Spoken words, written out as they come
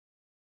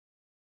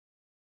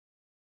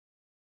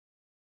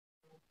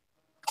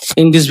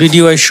In this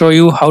video, I show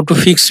you how to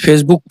fix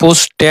Facebook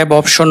post tab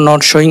option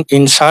not showing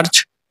in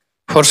search.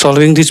 For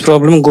solving this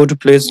problem, go to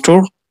Play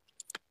Store,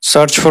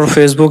 search for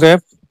Facebook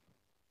app,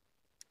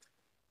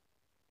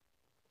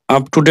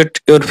 up to date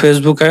your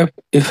Facebook app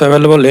if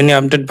available any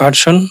update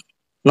version.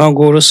 Now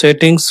go to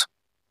settings,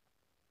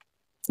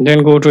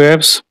 then go to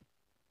apps,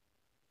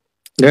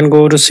 then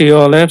go to see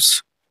all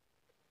apps.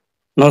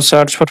 Now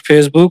search for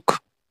Facebook,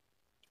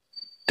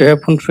 tap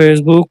on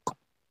Facebook,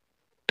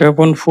 tap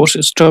on force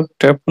stop,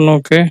 tap on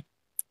OK,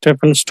 tap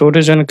on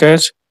storage and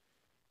cache,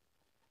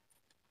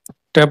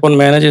 tap on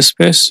manage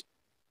space,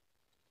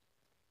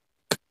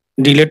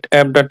 delete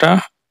app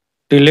data,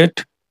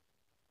 delete.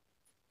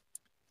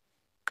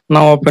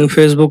 Now open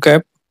Facebook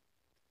app,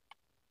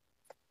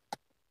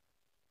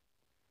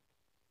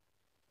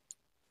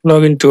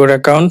 log into your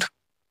account.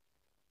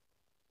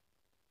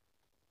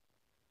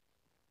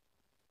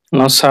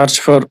 Now search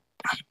for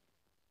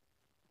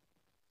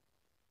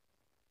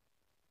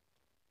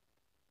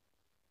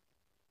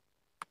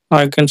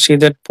I can see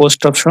that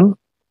post option.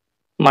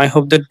 I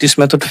hope that this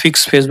method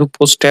fix Facebook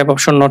post tab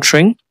option not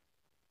showing.